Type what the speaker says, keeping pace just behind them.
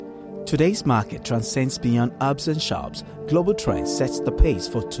Today's market transcends beyond hubs and shops. Global Trends sets the pace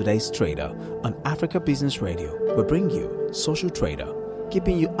for today's trader. On Africa Business Radio, we bring you Social Trader,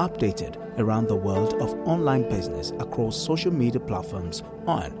 keeping you updated around the world of online business across social media platforms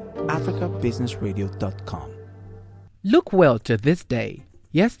on africabusinessradio.com. Look well to this day.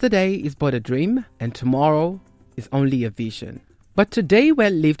 Yesterday is but a dream, and tomorrow is only a vision. But today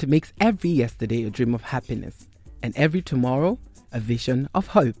well lived makes every yesterday a dream of happiness, and every tomorrow a vision of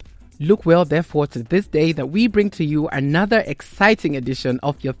hope. Look well, therefore, to this day that we bring to you another exciting edition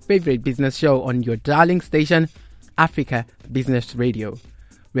of your favorite business show on your darling station, Africa Business Radio.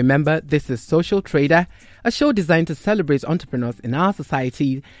 Remember, this is Social Trader, a show designed to celebrate entrepreneurs in our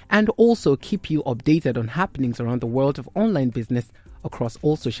society and also keep you updated on happenings around the world of online business across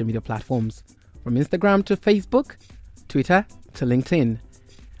all social media platforms, from Instagram to Facebook, Twitter to LinkedIn.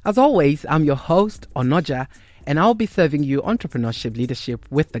 As always, I'm your host, Onoja, and I'll be serving you entrepreneurship leadership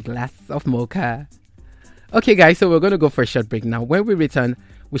with a glass of mocha. Okay guys, so we're going to go for a short break now. When we return,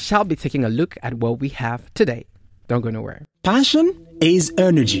 we shall be taking a look at what we have today. Don't go nowhere. Passion is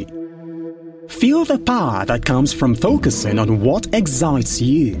energy. Feel the power that comes from focusing on what excites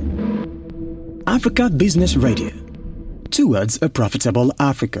you. Africa Business Radio. Towards a profitable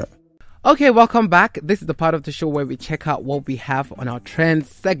Africa. Okay, welcome back. This is the part of the show where we check out what we have on our trends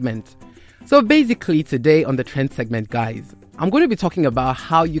segment. So basically today on the trend segment, guys, I'm going to be talking about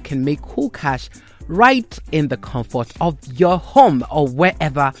how you can make cool cash right in the comfort of your home or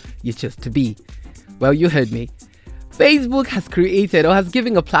wherever you choose to be. Well, you heard me. Facebook has created or has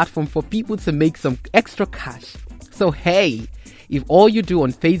given a platform for people to make some extra cash. So hey, if all you do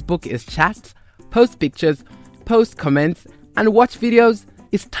on Facebook is chat, post pictures, post comments, and watch videos,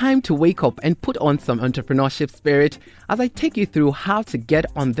 it's time to wake up and put on some entrepreneurship spirit as I take you through how to get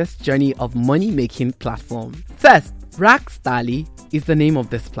on this journey of money-making platform. First, Rackstally is the name of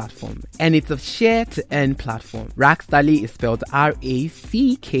this platform, and it's a share-to-earn platform. Rackstally is spelled Racksterly.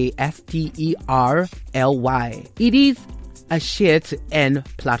 It is a share-to-earn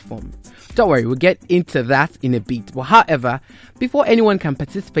platform. Don't worry, we'll get into that in a bit. But however, before anyone can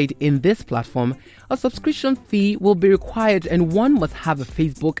participate in this platform, a subscription fee will be required and one must have a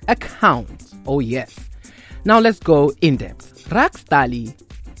Facebook account. Oh yes. Now let's go in depth. Rackstally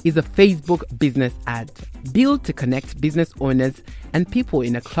is a Facebook business ad built to connect business owners and people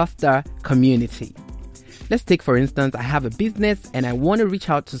in a cluster community. Let's take, for instance, I have a business and I want to reach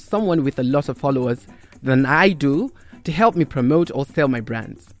out to someone with a lot of followers than I do to help me promote or sell my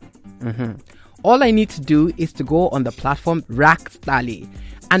brands. All I need to do is to go on the platform Rackstally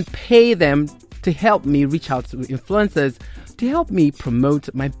and pay them to help me reach out to influencers to help me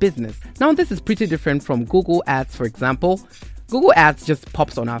promote my business. Now, this is pretty different from Google Ads, for example. Google Ads just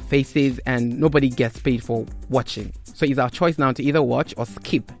pops on our faces and nobody gets paid for watching. So it's our choice now to either watch or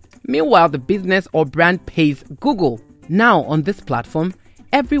skip. Meanwhile, the business or brand pays Google. Now, on this platform,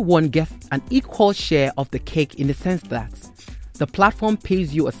 everyone gets an equal share of the cake in the sense that the platform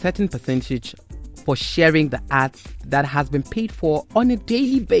pays you a certain percentage for sharing the ads that has been paid for on a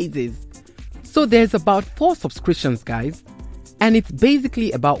daily basis. So there's about 4 subscriptions, guys, and it's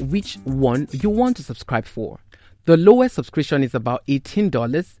basically about which one you want to subscribe for. The lowest subscription is about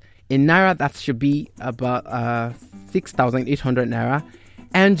 $18. In Naira, that should be about 6,800 Naira.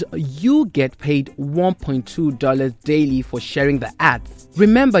 And you get paid $1.2 daily for sharing the ads.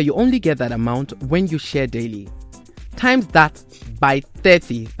 Remember, you only get that amount when you share daily. Times that by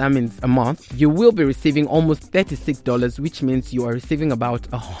 30, that means a month, you will be receiving almost $36, which means you are receiving about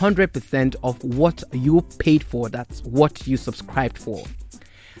 100% of what you paid for. That's what you subscribed for.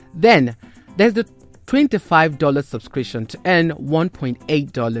 Then there's the $25 subscription to earn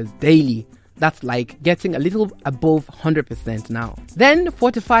 $1.8 daily. That's like getting a little above 100% now. Then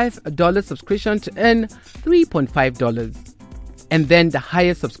 $45 subscription to earn $3.5. And then the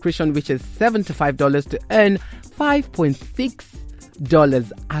highest subscription, which is $75 to earn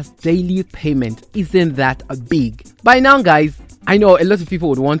 $5.6 as daily payment. Isn't that big? By now, guys, I know a lot of people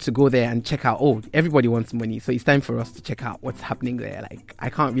would want to go there and check out. Oh, everybody wants money. So it's time for us to check out what's happening there. Like, I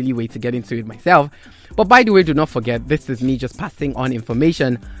can't really wait to get into it myself. But by the way, do not forget, this is me just passing on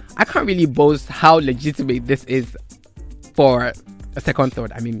information. I can't really boast how legitimate this is for a second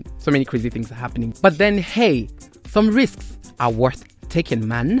thought. I mean, so many crazy things are happening. But then, hey, some risks are worth taking,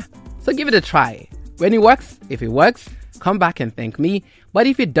 man. So give it a try. When it works, if it works, come back and thank me. But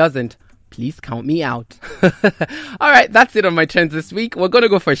if it doesn't, please count me out. All right, that's it on my trends this week. We're going to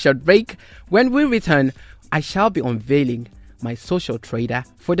go for a short break. When we return, I shall be unveiling my social trader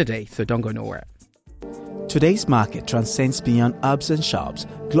for the day. So don't go nowhere. Today's market transcends beyond hubs and shops.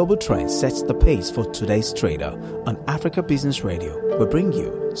 Global Trends sets the pace for today's trader. On Africa Business Radio, we bring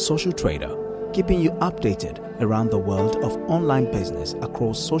you Social Trader, keeping you updated around the world of online business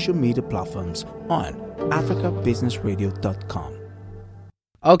across social media platforms on africabusinessradio.com.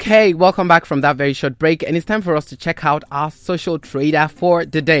 Okay, welcome back from that very short break, and it's time for us to check out our Social Trader for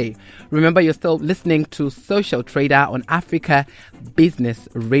the day. Remember, you're still listening to Social Trader on Africa Business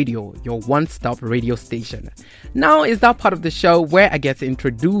Radio, your one-stop radio station. Now is that part of the show where I get to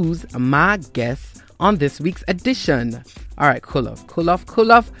introduce my guests on this week's edition. All right, cool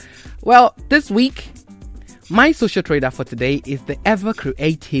off. Well, this week, my Social Trader for today is the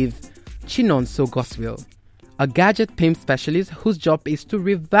ever-creative Chinonso Goswill, a gadget pimp specialist whose job is to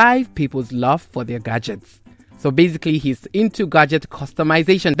revive people's love for their gadgets. So basically, he's into gadget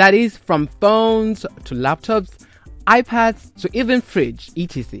customization. That is from phones to laptops, iPads to even fridge,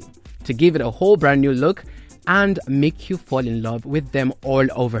 etc. to give it a whole brand new look and make you fall in love with them all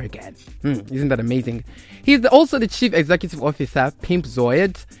over again. Isn't that amazing? He's also the Chief Executive Officer, Pimp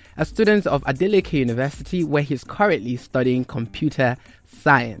Zoid, a student of Adeleke University, where he's currently studying computer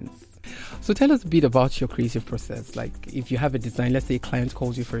science. So tell us a bit about your creative process. Like, if you have a design, let's say a client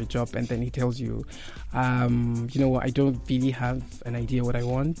calls you for a job and then he tells you, you know what, I don't really have an idea what I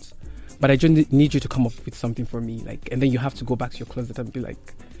want, but I just need you to come up with something for me. Like, and then you have to go back to your closet and be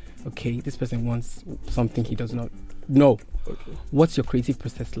like, okay, this person wants something he does not know. Okay. What's your creative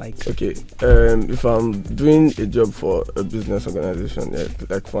process like? Okay, if I'm doing a job for a business organization,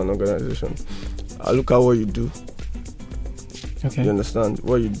 like for an organization, I look at what you do. Okay. You understand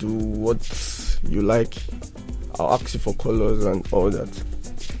what you do, what you like. I'll ask you for colors and all that.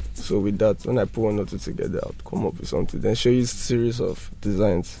 So with that, when I put one or two together, I'll come up with something. Then show you a series of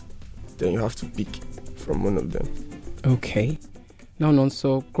designs. Then you have to pick from one of them. Okay. Now,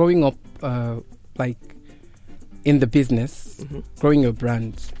 so growing up, like in the business, growing your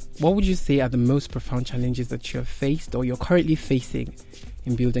brand, what would you say are the most profound challenges that you have faced or you're currently facing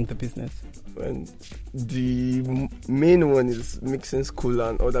in building the business? And the main one is mixing school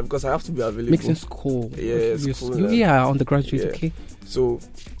and all that, because I have to be available. Mixing school? Yeah, school. Yeah, undergraduate, yeah. Okay. So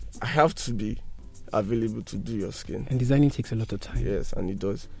I have to be available to do your skin. And designing takes a lot of time. Yes, and it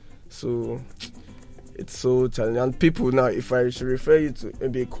does. So it's so challenging. And people now, if I should refer you to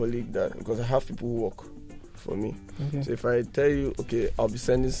maybe a colleague, that because I have people who work for me. Okay. So if I tell you, okay, I'll be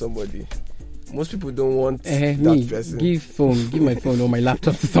sending somebody, most people don't want me, that person. Give my phone or my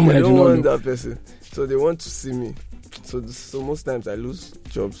laptop to someone I I do don't not want know. that person. So they want to see me. So most times I lose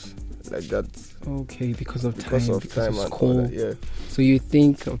jobs like that. Okay, because of because time, of time and school. all that, yeah. So you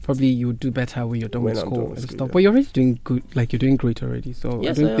think probably you would do better when you're done When with I'm school done with and school, stuff. yeah. But you're already doing good, like you're doing great already. So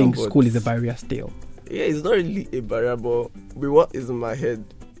Yes, I don't I think am, school is a barrier still. Yeah, it's not really a barrier, but with what is in my head,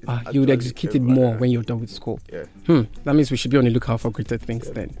 You would actually execute a it more barrier. when you're done with school. Yeah. That means we should be on the lookout for greater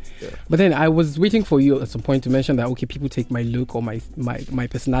things then. Yeah. But then I was waiting for you at some point to mention that, okay, people take my look or my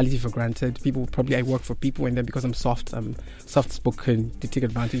personality for granted. I work for people, and then because I'm soft-spoken, they take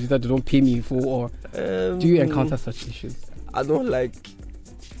advantage that they don't pay me for, or do you encounter such issues? I don't like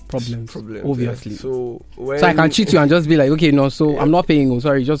Problems, yeah. obviously. So I can cheat you and just be like, okay, no, so I'm not paying. Oh,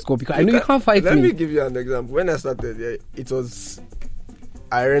 sorry, just go, because I know you can't fight Let me. me give you an example. When I started, it was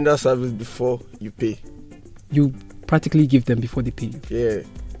I render service before you pay. You practically give them before they pay you. Yeah.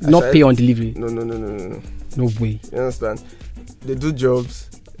 Not pay on delivery. No. No way. You understand? They do jobs.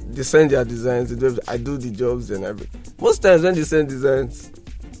 They send their designs. I do the jobs and everything. Most times when they send designs,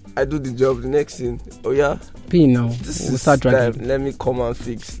 I do the job. The next thing, oh yeah, Pay now. this We'll is start time. dragging. Let me come and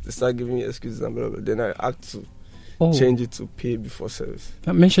fix. They start giving me excuses and blah blah. Then I act to Oh. change it to pay before service.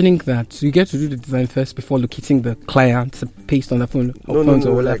 Mentioning that, so you get to do the design first before locating the client to paste on the phone or No, phones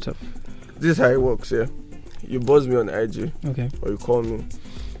or like- laptop. This is how it works. Yeah, you buzz me on IG. Okay. Or you call me,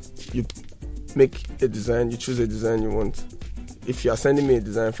 you make a design, you choose a design you want. If you are sending me a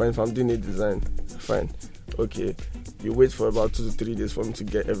design, fine. If I'm doing a design, fine. Okay, you wait for about 2 to 3 days for me to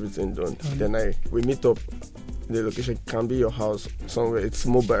get everything done. Okay. Then we meet up. The location can be your house, somewhere. It's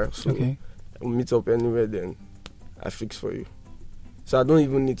mobile, so Okay. we meet up anywhere. Then I fix for you. So I don't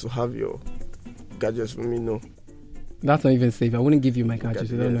even need to have your gadgets with me. No. That's not even safe. I wouldn't give you my gadgets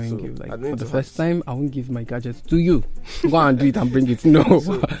Yeah, without knowing so you. Like, I for need the to first have- time, I won't give my gadgets to you. Go and do it and bring it. No,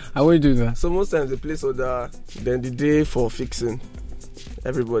 So- I won't do that. So most times they place order, then the day for fixing,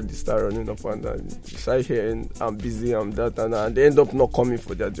 everybody start running up and down. You start hearing, I'm busy, I'm that and they end up not coming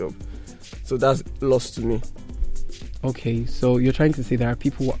for their job. So that's lost to me. Okay, so you're trying to say there are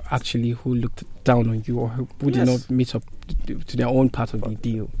people actually who looked down on you or who did Yes. not meet up to their own part of the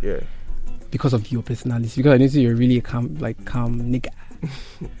deal Yeah. because of your personality. Because I know you're really a calm nigga.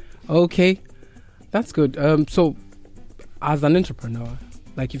 Okay. That's good. So, as an entrepreneur,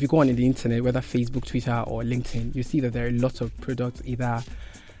 like if you go on the internet, whether Facebook, Twitter, or LinkedIn, you see that there are lots of products, either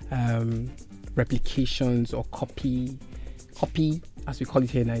replications or copy, as we call it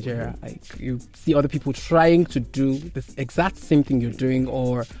here in Nigeria. Like you see other people trying to do this exact same thing you're doing,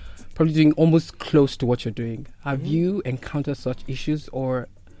 or probably doing almost close to what you're doing. Have you encountered such issues, or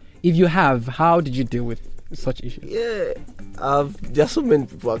if you have, how did you deal with such issues? Yeah, there are so many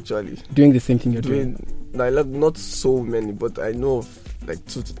people actually doing the same thing you're doing. Like not so many, but I know of like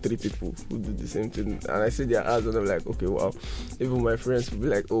 2 to 3 people who do the same thing, and I see their ads and I'm like, okay, wow. Even my friends will be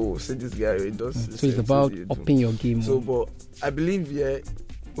like, oh, see this guy, he does. So it's about upping your game. So, but I believe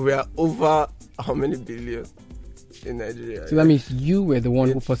we are over how many billion in Nigeria. So that means you were the one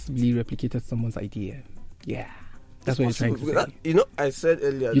who possibly replicated someone's idea. Yeah, that's what you're trying to say. You know, I said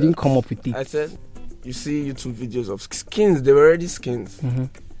earlier you didn't come up with it. I said, you see YouTube videos of skins. They were already skins.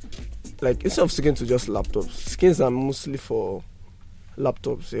 Like instead of sticking to just laptops, skins are mostly for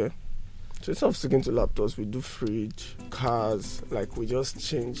laptops. Yeah. So instead of sticking to laptops, we do fridge, cars. Like we just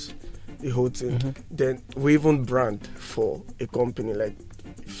change the whole thing. Then we even brand for a company. Like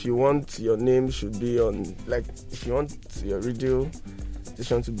if you want your name should be on, like if you want your radio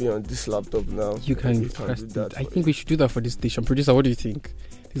station to be on this laptop now, you can press that. I think we should do that for this station. Producer, what do you think?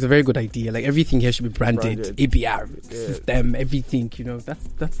 It's a very good idea. Like everything here should be branded. ABR system, everything. You know,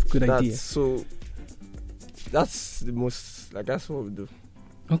 that's a good idea. So that's the most, like that's what we do.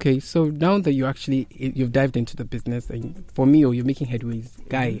 Okay, so now that you've dived into the business, and for me, you're making headways.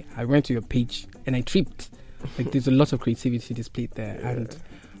 Guy, I went to your page and I tripped. Like there's a lot of creativity displayed there, and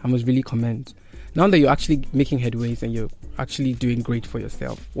I must really commend. Now that you're actually making headways and you're actually doing great for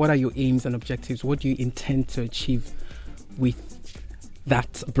yourself, what are your aims and objectives? What do you intend to achieve with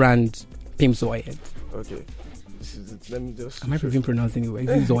that brand, Pim Zoid? Okay. Let me just... Am I even pronouncing it well? Is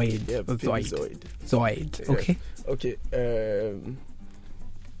it Zoid? Yeah, Zoid. Zoid. Okay. Okay.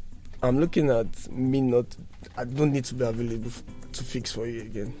 I'm looking at me I don't need to be available to fix for you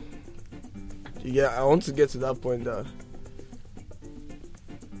again. Yeah, I want to get to that point that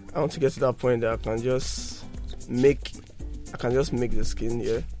I can just make the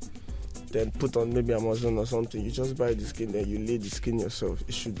skin, then put on maybe Amazon or something. You just buy the skin, then you lay the skin yourself.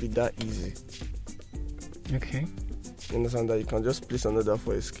 It should be that easy. Okay. You understand that you can just place an order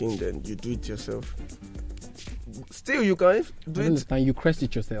for a skin, then you do it yourself. Still, you can do it. Understand? You crest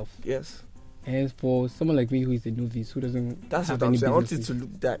it yourself. Yes. And for someone like me who is a novice, who doesn't That's have what I'm any saying. I want it businesses. to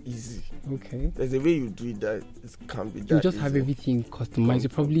look that easy. Okay. There's a way you do it that it can be that You just easy. have everything customized. You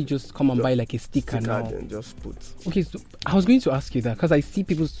probably just come and buy like a sticker now. And just put. Okay, so I was going to ask you that because I see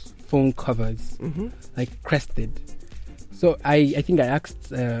people's phone covers like crested. So I think I asked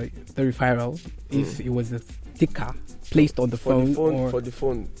the referral if it was a sticker placed on the phone, or for the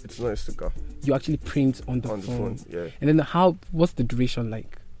phone, it's not a sticker. You actually print on the phone. Yeah. And then what's the duration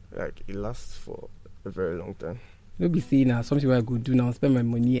like? Like it lasts for a very long time. You'll be seeing something I could do now, spend my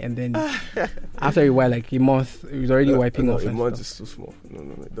money, and then after a while, like a month, it's already wiping off. A month is too small. No,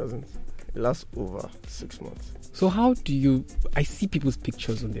 it doesn't. It lasts over 6 months. So how do you? I see people's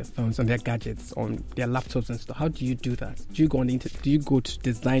pictures on their phones, on their gadgets, on their laptops and stuff. How do you do that? Do you go on the internet? Do you go to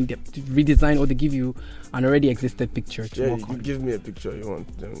redesign, or they give you an already existed picture to work on? You give me a picture you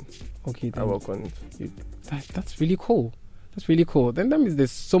want, then then I work on it. That's really cool. That's really cool. Then that means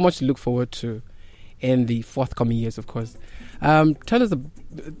there's so much to look forward to in the forthcoming years, of course. Tell us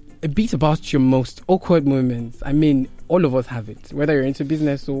a bit about your most awkward moments. I mean, all of us have it, whether you're into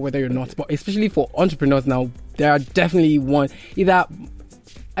business or whether you're not. But especially for entrepreneurs now, there are definitely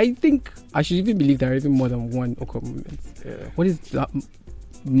I think I should even believe there are even more than one awkward moment. Yeah. What is the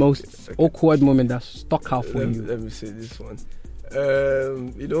most awkward moment that stuck out for you? Let me say this one.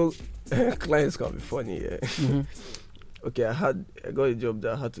 Clients can be funny, yeah. Mm-hmm. Okay, I got a job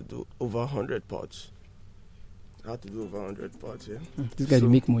that I had to do over 100 parts. Yeah. This guy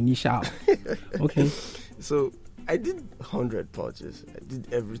make money sharp. Okay. So I did 100 purchases. I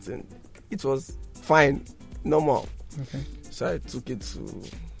did everything. It was fine, normal. Okay. So I took it to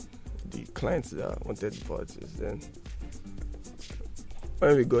the clients that wanted the purchase. Then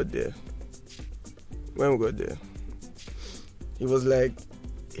when we got there, he was like,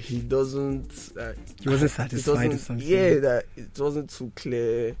 he wasn't satisfied with something. Yeah, that it wasn't too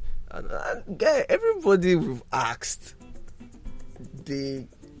clear. And guy, everybody we've asked,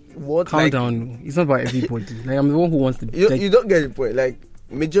 calm down. It's not about everybody. Like I'm the one who wants to. You don't get the point. Like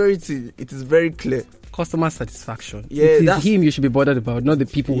majority, it is very clear. Customer satisfaction. Yeah, it is him you should be bothered about, not the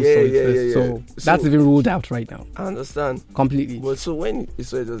people who saw it first. Yeah. So that's even ruled out right now. I understand completely. But so when he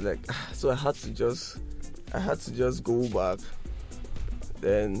saw it, was like, so I had to just go back.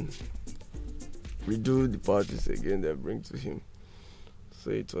 Then redo the parties again, then bring to him. So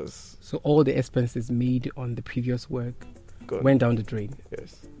it was... So all the expenses made on the previous work gone. went down the drain.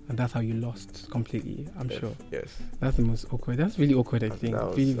 Yes. And that's how you lost completely, I'm sure. Yes. That's the most awkward. That's really awkward, I think.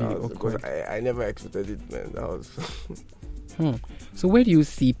 Really awkward. I never expected it, man. That was... So where do you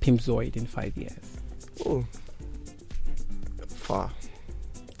see Pimpzoid in 5 years? Oh. Far.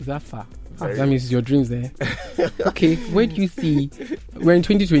 Is that far? Very. That means your dreams there. Okay, where do you see... We're in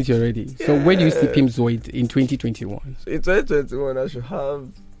 2020 already. So where do you see Pimpzoid in 2021? So in 2021, I should have...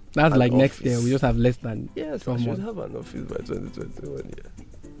 That's like office. Next year. We just have less than Yes, 12 I should months. have an office by 2021, yeah.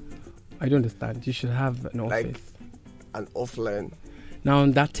 I don't understand. You should have an office. Like an offline Now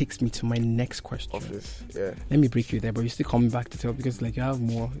that takes me to my next question. office, yeah. Let me break you there, but you're still coming back to tell because like you have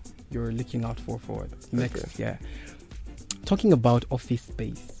more you're looking out for next. Okay. Yeah. Talking about office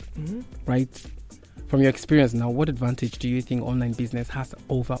space, Mm-hmm. right? From your experience now, what advantage do you think online business has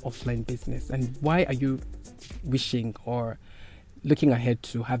over offline business, and why are you wishing or looking ahead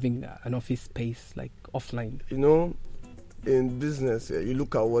to having an office space like offline? You know, in business, yeah, you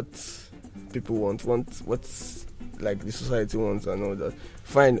look at what people want what's like the society wants and all that.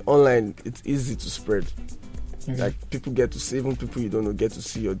 Fine, online, it's easy to spread. Okay. Like people get to see, even people you don't know get to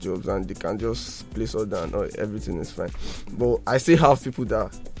see your jobs and they can just place order and all, everything is fine. But I still have people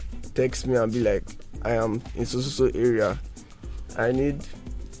that text me and be like, I am in so area, I need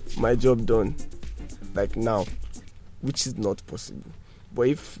my job done like now, which is not possible. But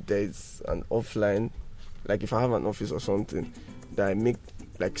if there's an offline, like if I have an office or something that I make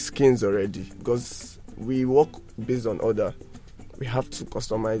like skins already, because we work based on order, we have to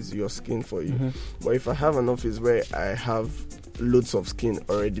customize your skin for you. Mm-hmm. But if I have an office where I have loads of skin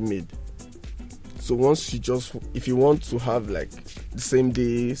already made, so once if you want to have like the same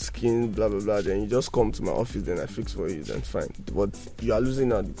day skin, blah blah blah, then you just come to my office, then I fix for you, then fine. But you are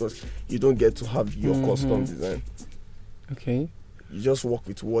losing out because you don't get to have your custom design. Okay. You just work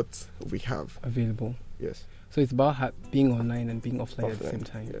with what we have. Available. Yes. So it's about being online and being offline at the same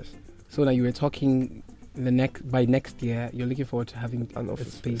time. Yes. So now you were talking by next year, you're looking forward to having An a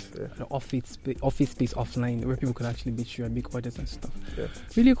office space, space, yeah. an office space offline where people could actually meet you and make orders and stuff. Yeah.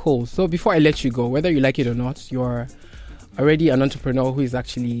 Really cool. So before I let you go, whether you like it or not, you're already an entrepreneur who is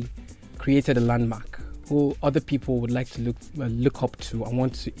actually created a landmark, who other people would like to look up to and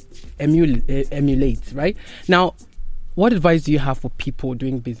want to emulate. Right now, what advice do you have for people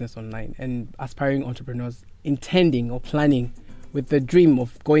doing business online and aspiring entrepreneurs intending or planning with the dream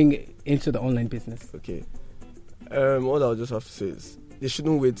of going into the online business? Okay. What I'll just have to say is they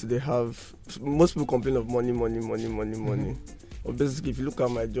shouldn't wait till they have. Most people complain of money. But basically, if you look at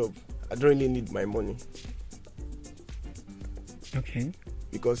my job, I don't really need my money. Okay.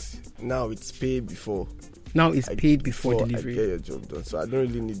 Because now it's paid before. Now it's paid before delivery. I get your job done, so I don't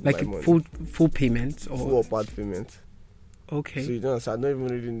really need like my money. Full payment or full or part payment. Okay. So you don't understand, I don't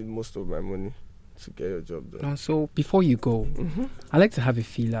even really need most of my money to get your job done. No, so before you go, I like to have a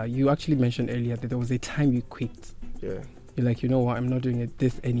feeler. You actually mentioned earlier that there was a time you quit. Yeah. You're like, you know what, I'm not doing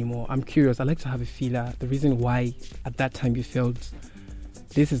this anymore. I'm curious. I like to have a feeler. The reason why at that time you felt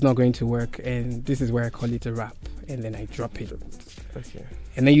this is not going to work and this is where I call it a wrap and then I drop it. Okay.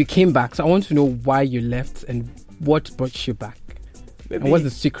 And then you came back. So I want to know why you left and what brought you back. Maybe and what's the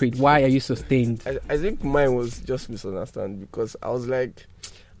secret? Why are you sustained? I think mine was just misunderstood because I was like,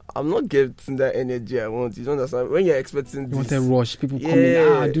 I'm not getting that energy I want. You don't understand? When you're expecting this... You want a rush. People come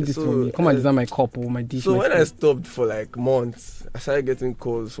in, do this for me. Come and design my cup or my dish. So when I stopped for like months, I started getting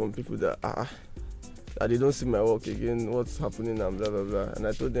calls from people that they don't see my work again, what's happening and blah, blah, blah. And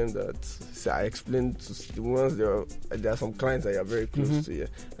I told them that, I explained to the ones, there are some clients that you're very close to, yeah.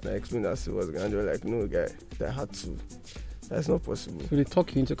 And I explained that to what's going on. And they were like, no, guy, that had to. That's not possible. So they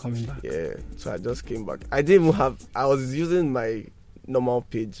talk you into coming back? Yeah. So I just came back. I didn't even have, I was using my normal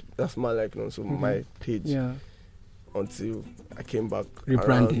page. That's my my page. Yeah. Until I came back.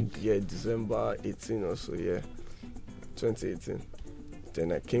 Rebranded. Around, December 18 or so, 2018.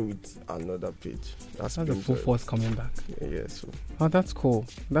 Then I came with another page. That's the full force coming back. Yeah, so. Oh, that's cool.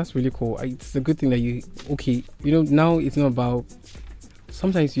 That's really cool. It's a good thing that now it's not about,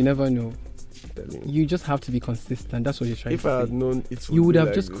 sometimes you never know. You just have to be consistent. That's what you're trying to say. If I had known it would you would have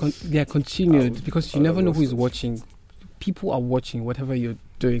like just continued because you never know who is so. watching. People are watching whatever you're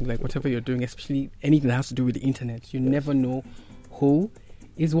doing, especially anything that has to do with the internet. You never know who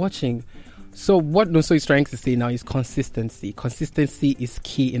is watching. So what Noso is trying to say now is consistency. Consistency is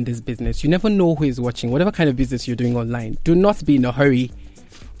key in this business. You never know who is watching. Whatever kind of business you're doing online, do not be in a hurry.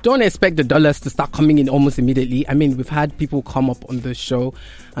 Don't expect the dollars to start coming in almost immediately. I mean, we've had people come up on the show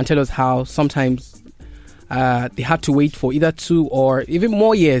and tell us how sometimes they had to wait for either 2 or even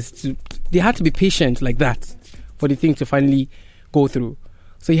more years to they had to be patient like that for the thing to finally go through.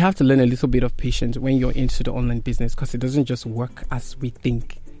 So you have to learn a little bit of patience when you're into the online business, because it doesn't just work as we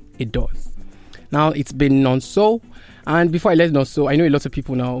think it does. Now, it's been Nonso. And before I let Nonso, I know a lot of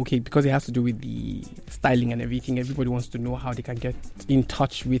people now, okay, because it has to do with the styling and everything, everybody wants to know how they can get in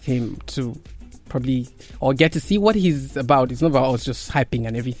touch with him to probably, or get to see what he's about. It's not about us just hyping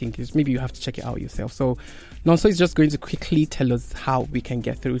and everything. It's maybe you have to check it out yourself. So Nonso is just going to quickly tell us how we can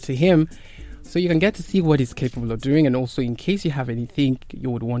get through to him, so you can get to see what he's capable of doing, and also in case you have anything you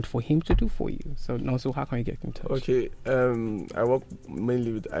would want for him to do for you. So Nonso, how can you get in touch? Okay, I work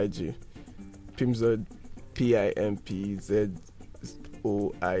mainly with IG. Pimpzoid, Pimpzoid.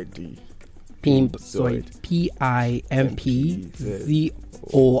 Pimpzoid, Pimpzoid.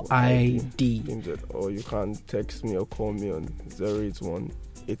 Pimpzoid. Or you can text me or call me on 081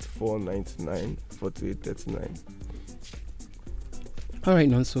 8499 4839. All right,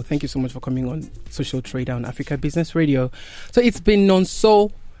 Nonso, thank you so much for coming on Social Trader on Africa Business Radio. So it's been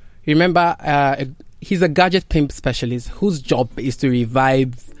Nonso. Remember, he's a gadget pimp specialist whose job is to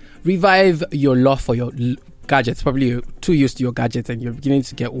revive your love for your gadgets. Probably you're too used to your gadgets and you're beginning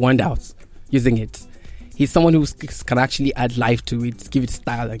to get worn out using it. He's someone who can actually add life to it, give it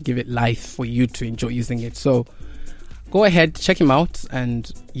style and give it life for you to enjoy using it. So go ahead, check him out,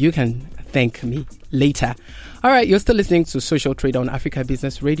 and you can thank me later. All right, you're still listening to Social Trader on Africa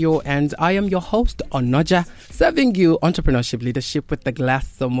Business Radio, and I am your host, Onoja, serving you entrepreneurship leadership with the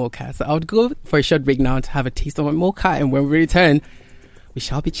glass of mocha. So I'll go for a short break now to have a taste of my mocha, and when we return, we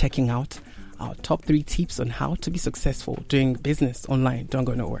shall be checking out our top 3 tips on how to be successful doing business online. Don't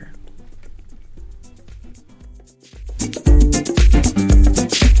go nowhere.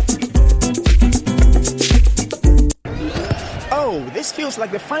 Oh, this feels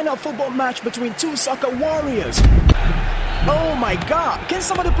like the final football match between two soccer warriors. Oh my God, can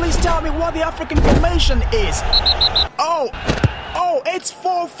somebody please tell me what the African formation is? Oh, it's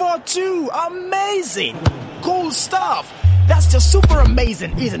 4-4-2. Amazing. Cool stuff. That's just super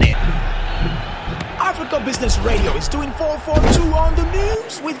amazing, isn't it? Africa Business Radio is doing 4-4-2 on the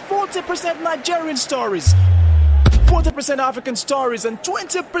news with 40% Nigerian stories, 40% African stories, and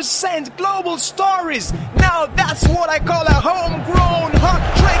 20% global stories. Now that's what I call a homegrown,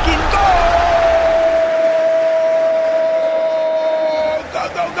 heart-breaking goal! Go,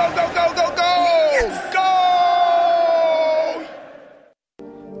 go, go, go, go, go, go! Yes. Go!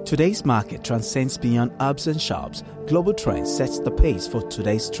 Today's market transcends beyond hubs and shops. Global Trends sets the pace for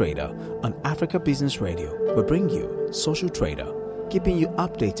today's trader. On Africa Business Radio, we bring you Social Trader, keeping you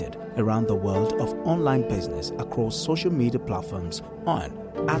updated around the world of online business across social media platforms on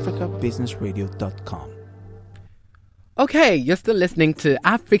africabusinessradio.com. Okay, you're still listening to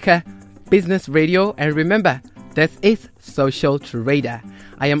Africa Business Radio, and remember, this is Social Trader.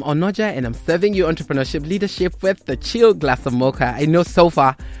 I am Onoja, and I'm serving you entrepreneurship leadership with the chill glass of mocha. I know so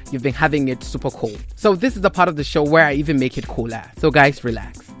far you've been having it super cool. So this is the part of the show where I even make it cooler. So guys,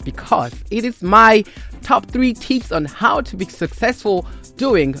 relax, because it is my top 3 tips on how to be successful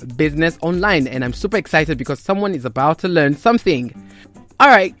doing business online. And I'm super excited because someone is about to learn something. All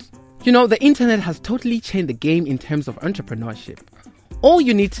right, you know, the internet has totally changed the game in terms of entrepreneurship. All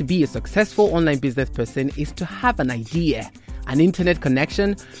you need to be a successful online business person is to have an idea, an internet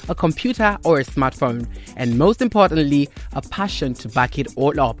connection, a computer or a smartphone, and most importantly, a passion to back it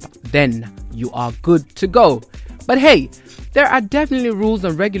all up. Then you are good to go. But hey, there are definitely rules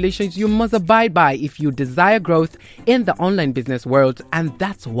and regulations you must abide by if you desire growth in the online business world, and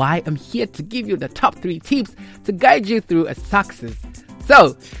that's why I'm here to give you the top 3 tips to guide you through a success.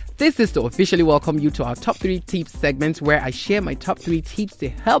 So, this is to officially welcome you to our top 3 tips segment, where I share my top 3 tips to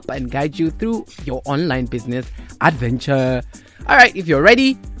help and guide you through your online business adventure. Alright, if you're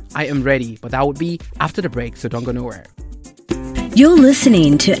ready, I am ready, but that would be after the break, so don't go nowhere. You're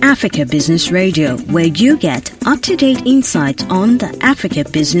listening to Africa Business Radio, where you get up-to-date insights on the Africa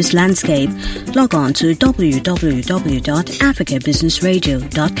business landscape. Log on to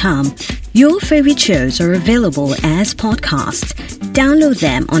www.africabusinessradio.com. Your favorite shows are available as podcasts. Download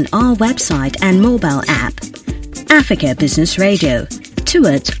them on our website and mobile app. Africa Business Radio,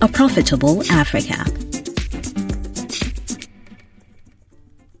 towards a profitable Africa.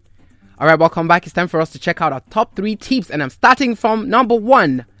 All right, welcome back. It's time for us to check out our top 3 tips, and I'm starting from number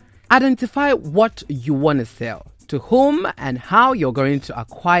 1. Identify what you want to sell, to whom and how you're going to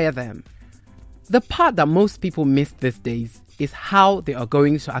acquire them. The part that most people miss these days is how they are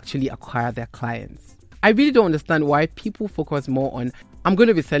going to actually acquire their clients. I really don't understand why people focus more on, I'm going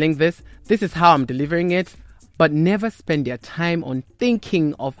to be selling this is how I'm delivering it, but never spend their time on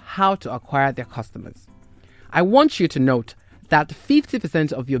thinking of how to acquire their customers. I want you to note that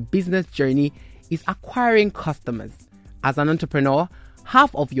 50% of your business journey is acquiring customers. As an entrepreneur,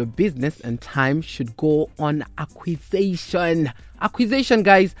 half of your business and time should go on acquisition. Acquisition,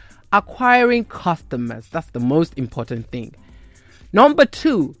 guys, acquiring customers. That's the most important thing. Number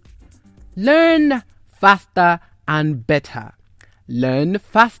 2, learn faster and better. Learn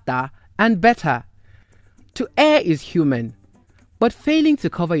faster and better. To err is human, but failing to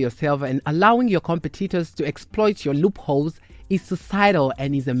cover yourself and allowing your competitors to exploit your loopholes is suicidal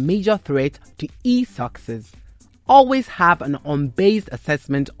and is a major threat to e-success. Always have an on-based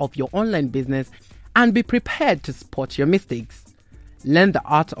assessment of your online business and be prepared to spot your mistakes. Learn the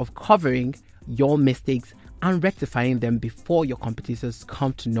art of covering your mistakes and rectifying them before your competitors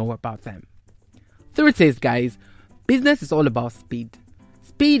come to know about them. Truth is, guys, business is all about speed.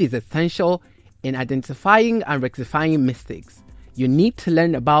 Speed is essential in identifying and rectifying mistakes. You need to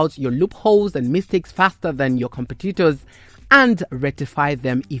learn about your loopholes and mistakes faster than your competitors and rectify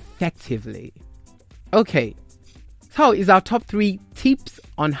them effectively. Okay, so is our top 3 tips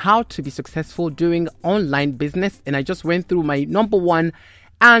on how to be successful doing online business. And I just went through my number 1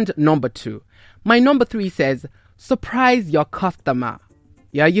 and number 2. My number 3 says, surprise your customer.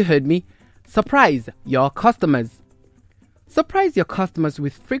 Yeah, you heard me. Surprise your customers. Surprise your customers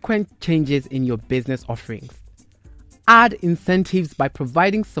with frequent changes in your business offerings. Add incentives by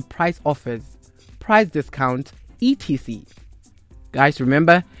providing surprise offers, price discount, etc. Guys,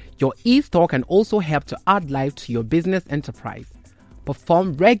 remember, your e-store can also help to add life to your business enterprise.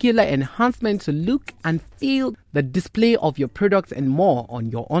 Perform regular enhancements to look and feel the display of your products and more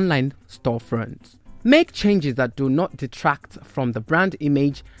on your online storefront. Make changes that do not detract from the brand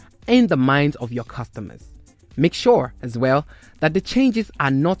image in the minds of your customers. Make sure as well that the changes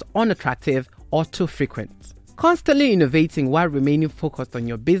are not unattractive or too frequent. Constantly innovating while remaining focused on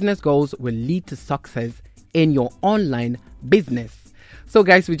your business goals will lead to success in your online business. So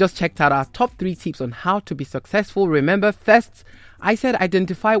guys, we just checked out our top 3 tips on how to be successful. Remember, first, I said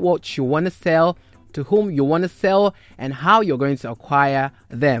identify what you want to sell, to whom you want to sell, and how you're going to acquire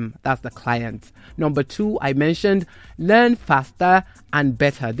them. That's the client. Number 2, I mentioned learn faster and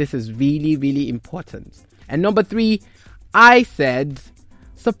better. This is really, really important. And number 3, I said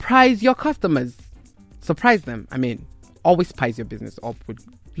surprise your customers. Surprise them. Always spice your business up with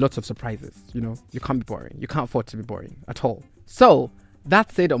lots of surprises. You can't be boring. You can't afford to be boring at all. So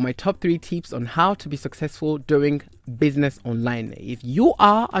that's it on my top 3 tips on how to be successful doing business online. If you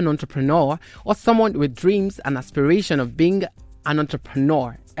are an entrepreneur or someone with dreams and aspiration of being an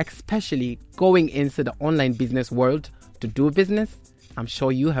entrepreneur, especially going into the online business world to do business, I'm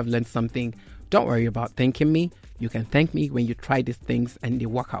sure you have learned something. Don't worry about thanking me. You can thank me when you try these things and they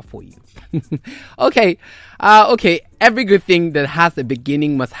work out for you. Okay. Every good thing that has a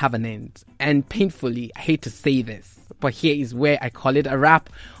beginning must have an end. And painfully, I hate to say this, but here is where I call it a wrap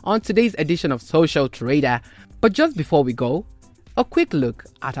on today's edition of Social Trader. But just before we go, a quick look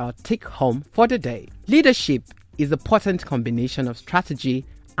at our take home for the day. Leadership is a potent combination of strategy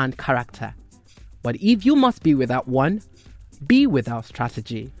and character. But if you must be without one, be without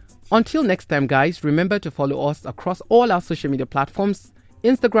strategy. Until next time, guys, remember to follow us across all our social media platforms: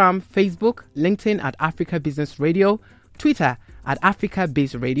 Instagram, Facebook, LinkedIn at Africa Business Radio, Twitter at Africa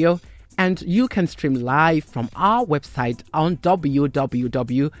Biz Radio, and you can stream live from our website on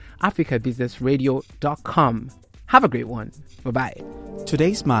www.africabusinessradio.com. Have a great one. Bye-bye.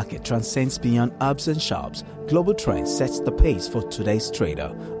 Today's market transcends beyond hubs and shops. Global Trends sets the pace for today's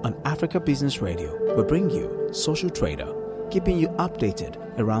trader. On Africa Business Radio, we bring you Social Trader, keeping you updated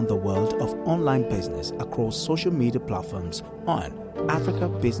around the world of online business across social media platforms on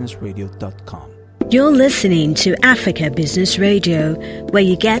africabusinessradio.com. You're listening to Africa Business Radio, where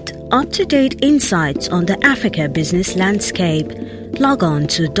you get up-to-date insights on the Africa business landscape. Log on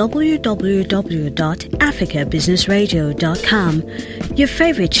to www.africabusinessradio.com. Your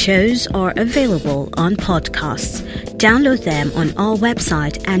favorite shows are available on podcasts. Download them on our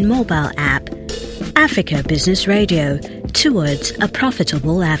website and mobile app. Africa Business Radio, towards a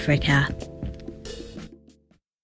profitable Africa.